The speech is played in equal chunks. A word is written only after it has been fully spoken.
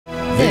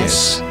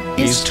This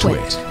is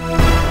TWiT.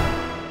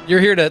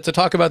 You're here to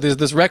talk about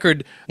this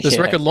record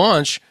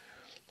launch.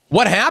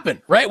 What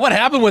happened, right? What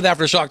happened with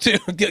Aftershock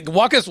 2?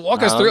 Walk us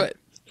through it.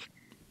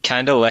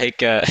 Kind of like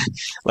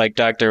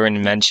Dr.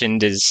 Irwin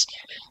mentioned, is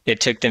it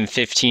took them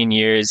 15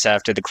 years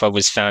after the club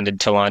was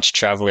founded to launch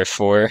Traveler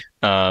 4.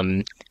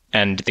 And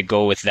the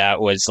goal with that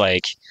was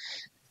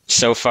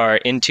so far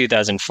in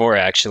 2004,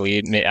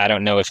 actually, I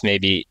don't know if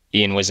maybe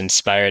Ian was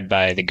inspired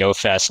by the Go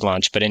Fast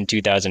launch, but in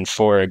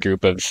 2004, a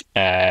group of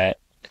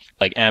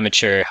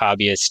amateur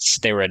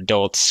hobbyists, they were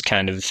adults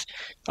kind of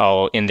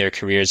all in their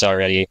careers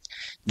already.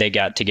 They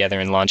got together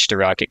and launched a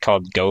rocket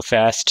called Go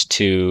Fast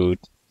to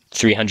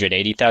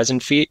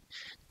 380,000 feet.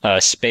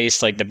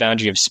 Space, the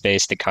boundary of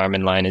space, the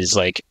Kármán line is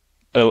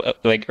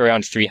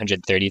around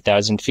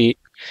 330,000 feet.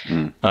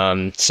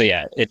 So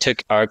yeah, it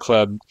took our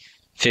club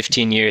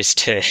 15 years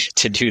to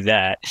do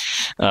that.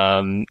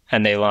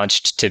 And they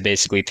launched to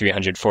basically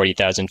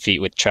 340,000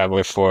 feet with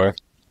Traveler 4.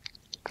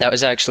 That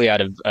was actually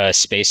out of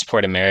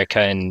Spaceport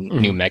America in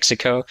New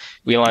Mexico.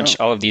 We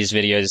launched all of these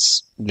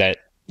videos that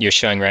you're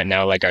showing right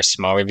now, our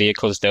smaller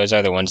vehicles. Those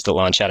are the ones that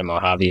launch out of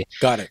Mojave.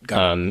 Got it.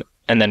 And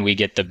then we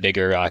get the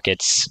bigger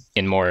rockets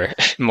in more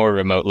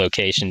remote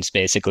locations,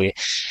 basically.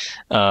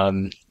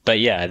 But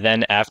yeah,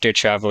 then after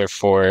Traveler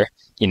 4,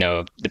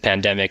 the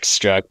pandemic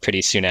struck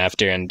pretty soon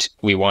after, and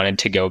we wanted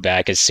to go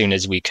back as soon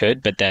as we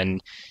could. But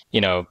then,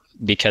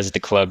 because the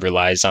club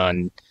relies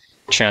on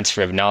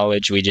transfer of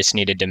knowledge, we just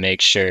needed to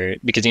make sure,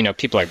 because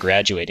people are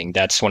graduating.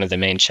 That's one of the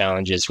main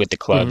challenges with the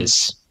club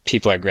is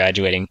people are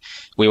graduating.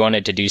 We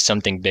wanted to do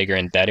something bigger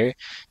and better,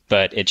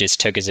 but it just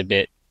took us a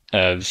bit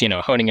of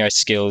honing our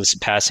skills,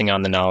 passing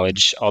on the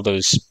knowledge. All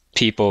those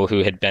people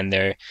who had been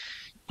there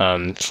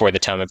for the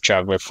time of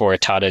Traveler 4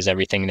 taught us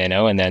everything they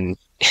know, and then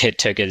it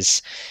took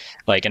us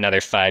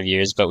another 5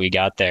 years, but we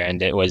got there. And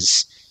it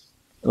was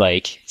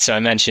so I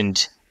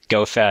mentioned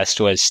Go Fast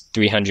was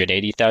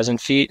 380,000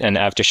 feet, and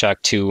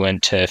Aftershock 2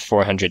 went to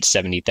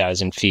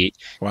 470,000 feet.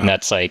 Wow. And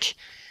that's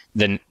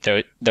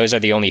those are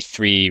the only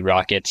 3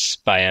 rockets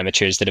by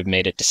amateurs that have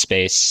made it to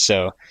space.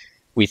 So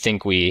we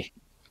think we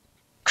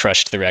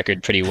crushed the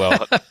record pretty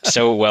well.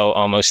 So well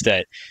almost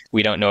that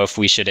we don't know if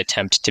we should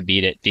attempt to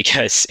beat it,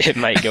 because it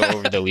might go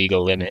over the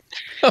legal limit.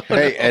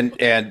 Hey,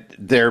 and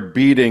they're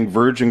beating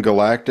Virgin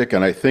Galactic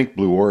and I think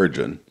Blue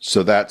Origin,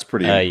 so that's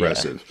pretty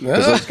impressive,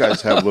 because those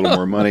guys have a little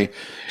more money.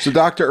 So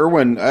Dr.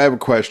 Irwin, I have a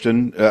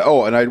question.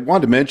 And I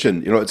wanted to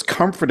mention, it's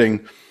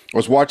comforting. I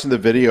was watching the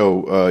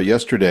video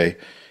yesterday.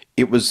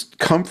 It was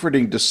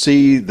comforting to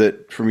see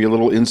that from your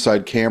little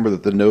inside camera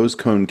that the nose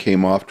cone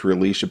came off to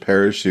release a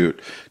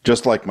parachute,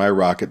 just like my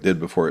rocket did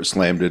before it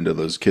slammed into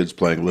those kids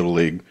playing Little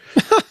League,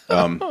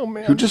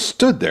 who just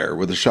stood there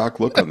with a shocked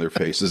look on their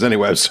faces.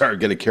 Anyway, I'm sorry, I'm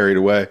getting carried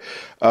away.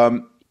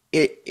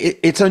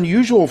 It's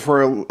unusual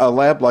for a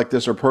lab like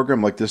this or a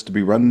program like this to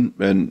be run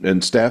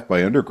and staffed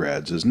by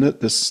undergrads, isn't it?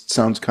 This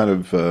sounds kind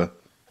of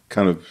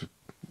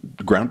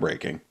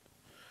groundbreaking.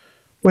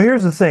 Well,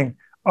 here's the thing.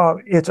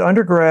 It's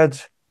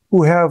undergrads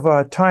who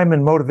have time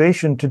and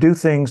motivation to do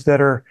things that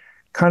are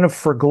kind of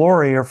for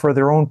glory or for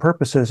their own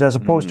purposes, as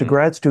opposed to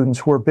grad students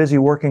who are busy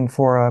working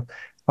for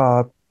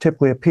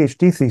typically a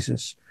PhD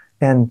thesis.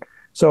 And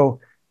so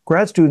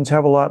grad students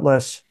have a lot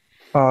less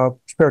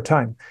spare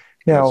time.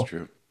 Now, that's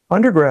true.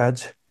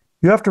 Undergrads,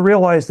 you have to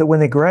realize that when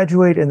they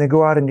graduate and they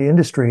go out into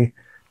industry,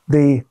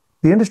 the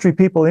industry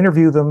people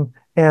interview them,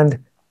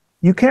 and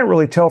you can't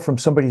really tell from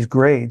somebody's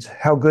grades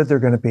how good they're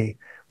going to be.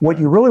 What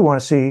you really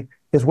want to see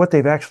is what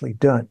they've actually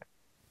done.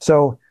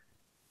 So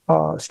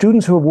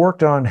students who have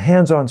worked on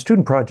hands-on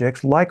student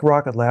projects like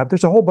Rocket Lab,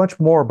 there's a whole bunch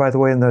more, by the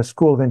way, in the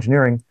School of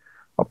Engineering,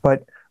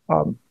 but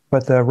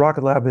the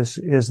Rocket Lab is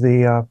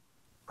the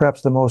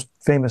perhaps the most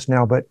famous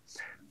now. But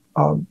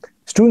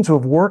students who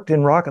have worked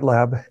in Rocket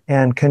Lab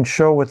and can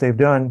show what they've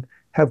done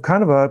have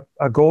kind of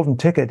a golden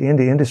ticket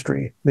into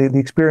industry. The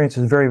experience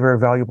is very, very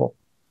valuable.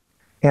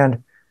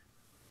 And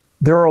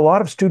there are a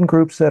lot of student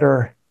groups that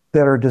are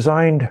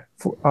designed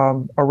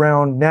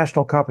around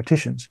national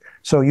competitions.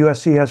 So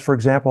USC has, for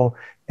example,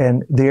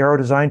 the aero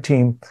design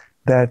team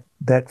that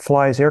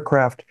flies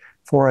aircraft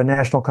for a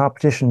national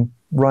competition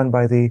run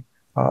by the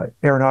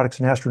Aeronautics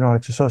and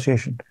Astronautics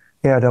Association,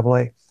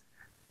 AIAA.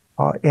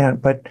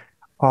 But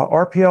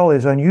RPL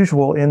is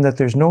unusual in that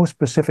there's no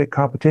specific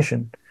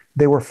competition.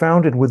 They were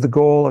founded with the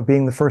goal of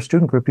being the first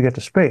student group to get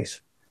to space,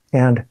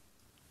 and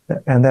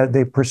that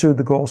they pursued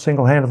the goal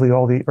single-mindedly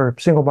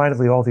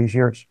all these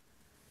years.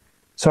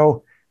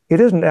 So it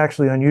isn't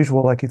actually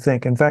unusual like you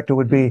think. In fact, it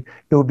would be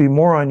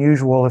more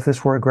unusual if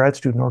this were a grad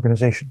student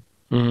organization.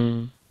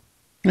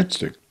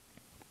 Interesting.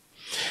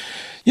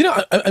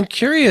 I'm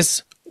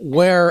curious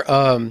where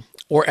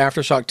or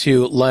Aftershock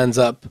 2 lands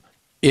up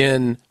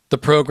in the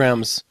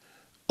program's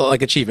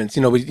achievements.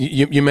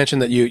 You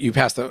mentioned that you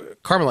passed the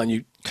Kármán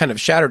line. kind of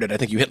shattered it. I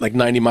think you hit like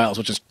 90 miles,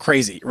 which is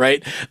crazy,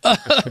 right?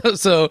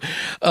 So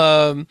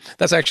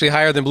that's actually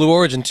higher than Blue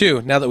Origin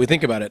too, now that we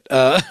think about it,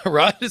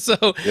 right?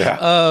 So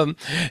yeah.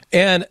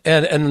 And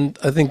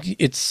I think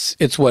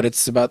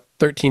it's about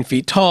 13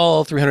 feet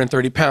tall,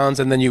 330 pounds,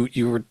 and then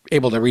you were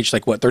able to reach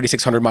like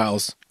 3,600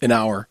 miles an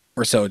hour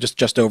or so,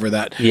 just over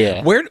that.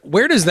 Yeah.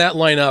 Where does that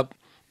line up,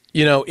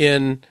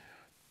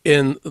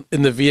 in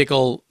the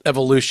vehicle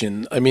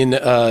evolution? I mean,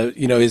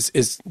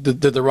 is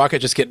the rocket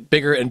just get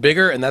bigger and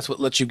bigger, and that's what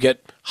lets you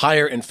get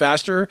higher and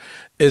faster?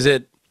 Is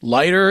it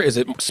lighter? Is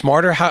it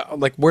smarter?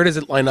 Where does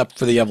it line up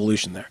for the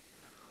evolution there?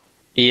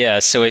 Yeah,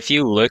 so if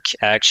you look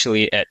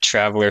actually at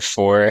Traveler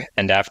 4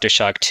 and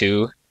Aftershock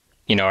 2,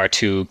 our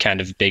two kind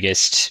of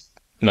biggest,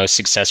 most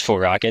successful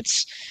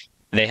rockets,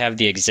 they have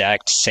the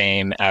exact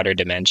same outer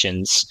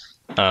dimensions.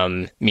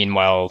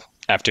 Meanwhile,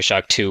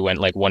 Aftershock 2 went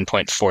like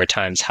 1.4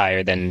 times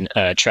higher than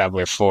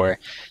Traveler 4.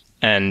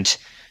 And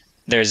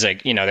there's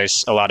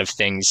there's a lot of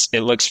things.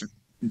 It looks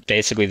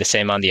basically the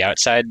same on the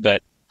outside,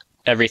 but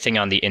everything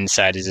on the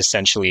inside is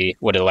essentially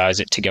what allows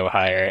it to go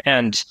higher,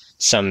 and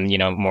some,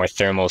 more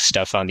thermal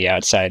stuff on the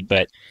outside.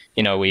 But,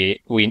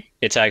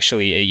 it's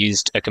actually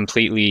used a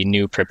completely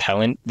new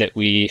propellant that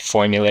we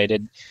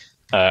formulated,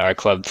 our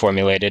club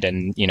formulated,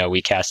 and,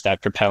 we cast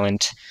that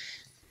propellant.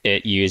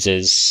 It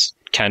uses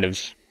kind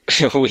of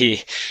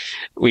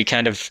we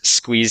kind of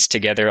squeezed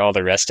together all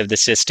the rest of the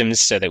systems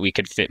so that we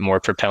could fit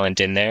more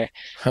propellant in there.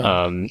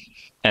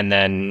 And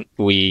then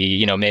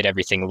we, made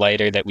everything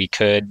lighter that we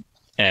could.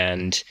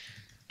 And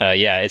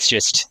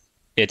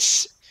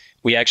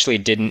we actually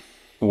didn't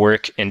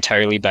work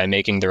entirely by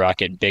making the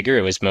rocket bigger.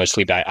 It was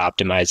mostly by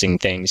optimizing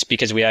things,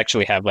 because we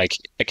actually have like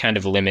a kind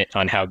of limit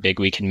on how big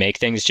we can make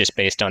things just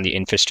based on the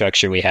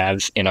infrastructure we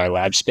have in our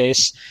lab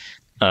space.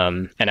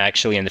 And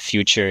actually in the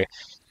future,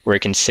 we're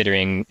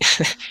considering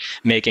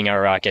making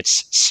our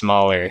rockets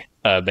smaller,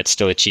 but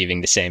still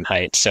achieving the same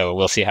height. So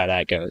we'll see how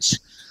that goes.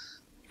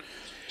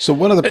 So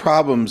one of the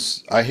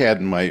problems I had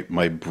in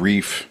my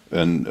brief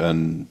and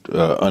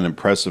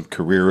unimpressive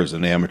career as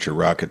an amateur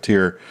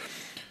rocketeer,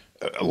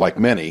 like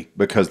many,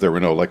 because there were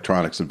no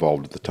electronics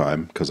involved at the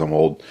time, because I'm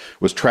old,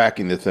 was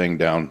tracking the thing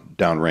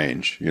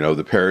downrange.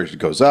 The parachute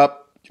goes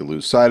up, you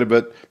lose sight of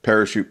it,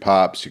 parachute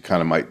pops, you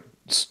kind of might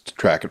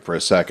track it for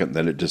a second,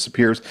 then it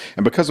disappears.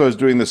 And because I was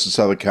doing this in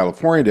Southern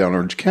California, down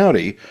Orange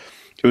County,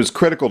 it was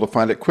critical to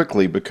find it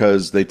quickly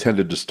because they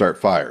tended to start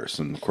fires.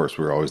 And of course,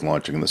 we were always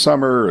launching in the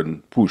summer,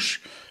 and whoosh.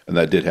 And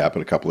that did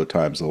happen a couple of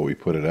times, though we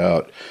put it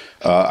out.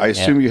 I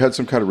assume you had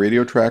some kind of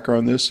radio tracker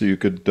on this so you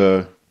could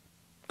go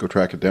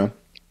track it down?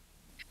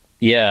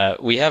 Yeah,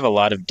 we have a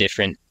lot of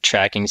different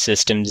tracking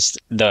systems.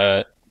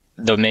 The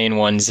main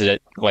ones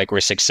that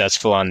were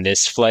successful on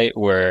this flight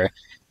were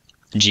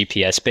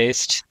GPS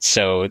based.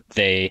 So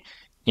they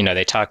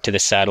talk to the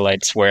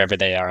satellites wherever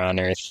they are on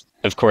Earth.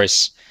 Of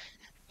course,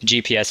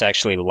 GPS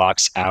actually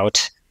locks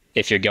out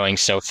if you're going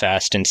so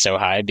fast and so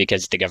high,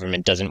 because the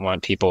government doesn't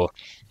want people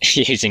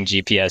using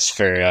GPS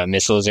for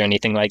missiles or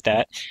anything like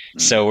that.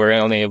 So we're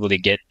only able to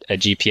get a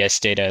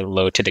GPS data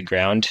low to the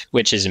ground,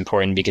 which is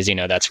important because,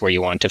 that's where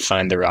you want to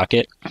find the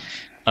rocket.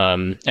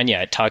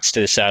 It talks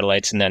to the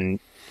satellites, and then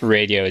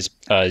radios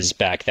buzz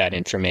back that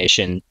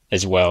information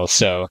as well.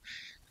 So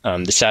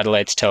the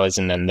satellites tell us,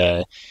 and then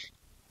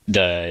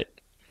the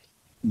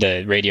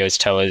radios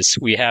tell us.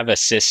 We have a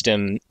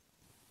system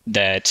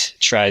that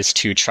tries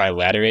to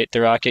trilaterate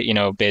the rocket.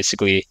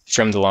 Basically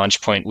from the launch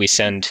point, we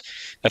send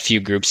a few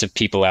groups of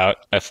people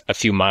out a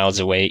few miles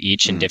away,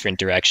 each in different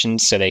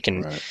directions, so they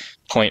can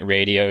point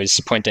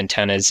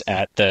antennas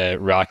at the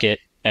rocket,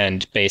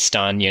 and based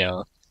on,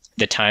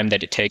 the time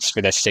that it takes for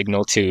the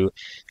signal to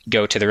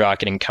go to the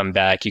rocket and come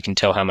back, you can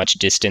tell how much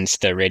distance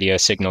the radio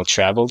signal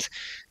traveled.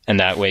 And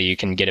that way you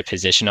can get a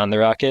position on the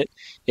rocket.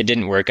 It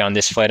didn't work on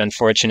this flight,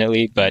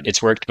 unfortunately, but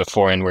it's worked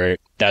before, and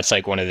that's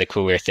one of the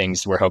cooler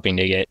things we're hoping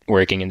to get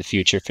working in the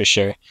future for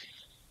sure.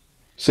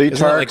 See,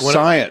 Tarek,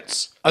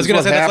 science. I was going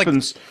to say, what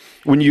happens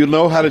when you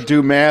know how to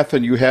do math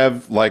and you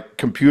have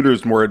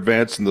computers more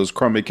advanced than those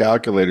crummy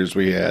calculators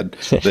we had.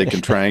 They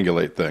can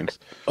triangulate things.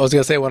 I was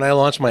going to say, when I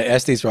launched my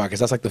Estes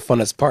rockets, that's the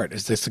funnest part,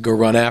 is just to go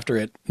run after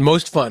it.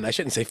 Most fun. I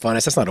shouldn't say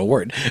funnest. That's not a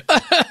word.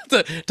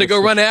 to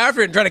go run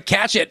after it and try to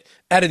catch it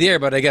out of the air.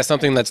 But I guess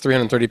something that's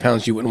 330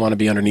 pounds, you wouldn't want to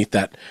be underneath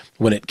that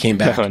when it came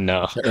back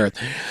to Earth.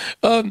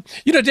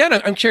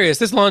 Dan, I'm curious.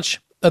 This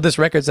launch, this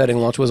record-setting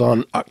launch, was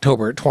on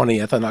October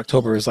 20th, and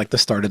October is the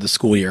start of the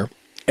school year.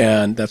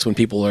 And that's when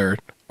people are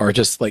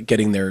just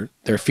getting their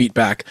feet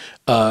back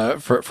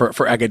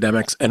for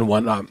academics and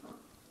whatnot.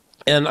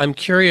 And I'm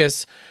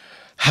curious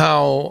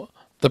how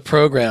the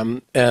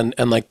program and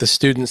the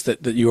students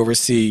that you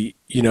oversee,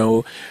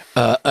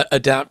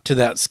 adapt to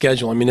that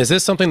schedule. I mean, is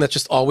this something that's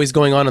just always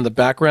going on in the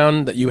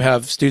background, that you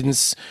have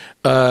students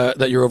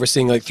that you're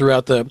overseeing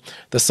throughout the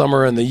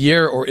summer and the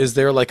year, or is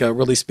there a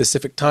really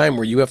specific time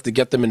where you have to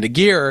get them into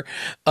gear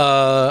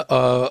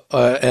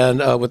and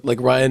with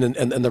Ryan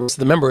and the rest of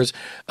the members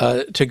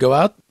to go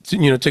out,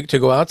 to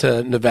go out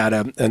to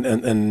Nevada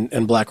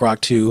and Black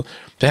Rock to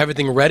have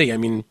everything ready? I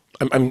mean,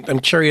 I'm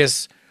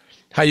curious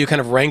how you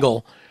kind of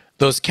wrangle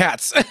those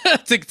cats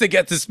to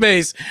get to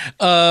space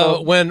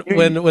when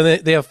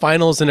they have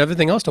finals and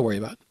everything else to worry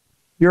about.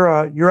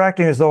 You're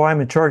acting as though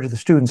I'm in charge of the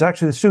students.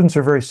 Actually, the students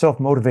are very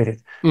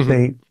self-motivated.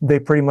 Mm-hmm. They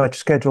pretty much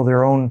schedule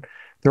their own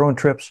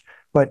trips.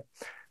 But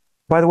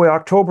by the way,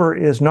 October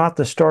is not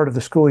the start of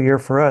the school year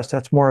for us.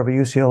 That's more of a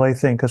UCLA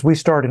thing because we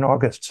start in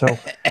August.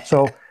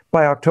 So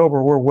by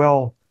October,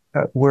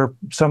 where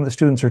some of the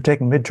students are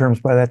taking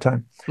midterms by that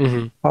time.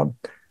 Mm-hmm.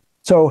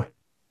 So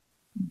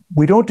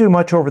we don't do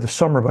much over the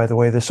summer, by the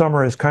way. The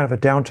summer is kind of a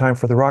downtime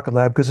for the Rocket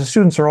Lab because the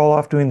students are all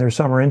off doing their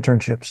summer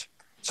internships.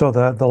 So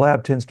the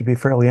lab tends to be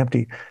fairly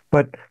empty.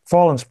 But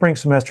fall and spring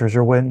semesters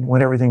are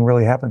when everything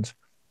really happens.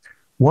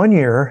 One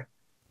year,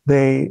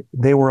 they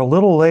were a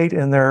little late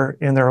in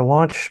their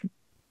launch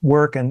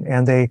work,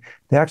 and they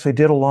actually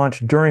did a launch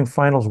during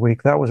finals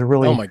week. That was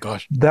oh my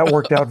gosh, that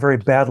worked out very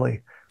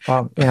badly.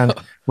 And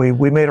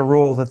we made a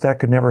rule that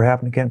could never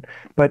happen again.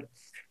 But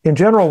in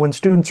general, when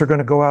students are going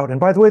to go out, and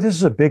by the way, this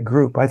is a big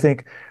group. I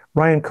think,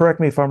 Ryan, correct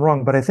me if I'm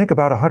wrong, but I think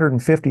about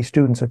 150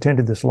 students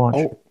attended this launch.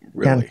 Oh,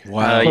 really?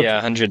 Wow. Yeah,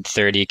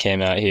 130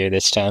 came out here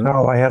this time.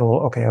 Oh, I was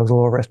a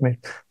little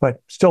overestimated,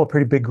 but still a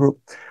pretty big group.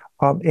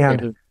 They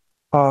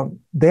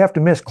have to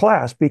miss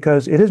class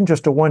because it isn't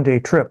just a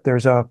one-day trip.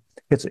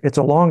 It's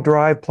a long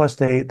drive, plus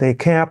they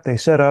camp, they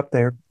set up.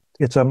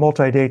 It's a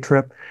multi-day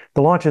trip.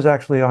 The launch is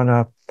actually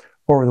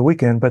over the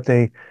weekend, but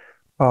the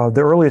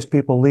earliest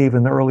people leave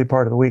in the early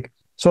part of the week.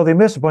 So they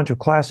miss a bunch of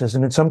classes,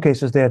 and in some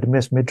cases they had to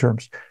miss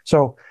midterms.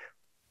 So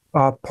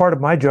part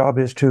of my job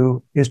is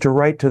to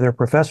write to their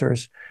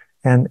professors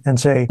and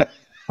say,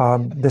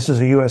 this is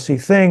a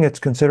USC thing. It's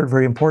considered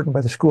very important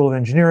by the School of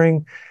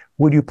Engineering.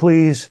 Would you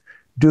please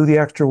do the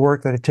extra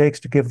work that it takes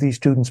to give these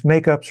students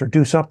makeups or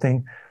do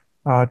something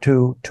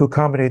to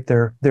accommodate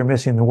their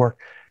missing the work?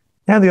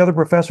 And the other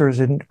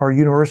professors are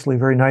universally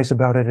very nice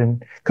about it,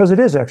 and because it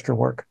is extra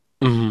work.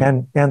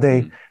 Mm-hmm.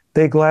 And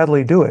they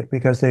gladly do it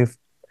because they've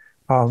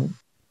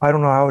I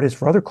don't know how it is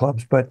for other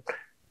clubs, but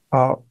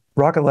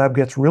Rocket Lab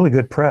gets really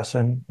good press,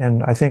 and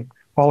I think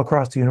all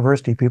across the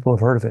university people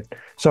have heard of it.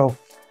 So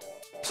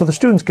the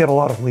students get a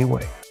lot of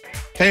leeway.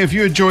 Hey, if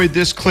you enjoyed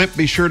this clip,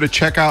 be sure to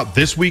check out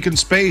This Week in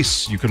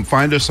Space. You can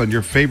find us on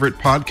your favorite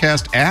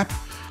podcast app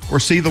or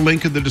see the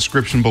link in the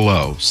description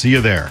below. See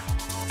you there.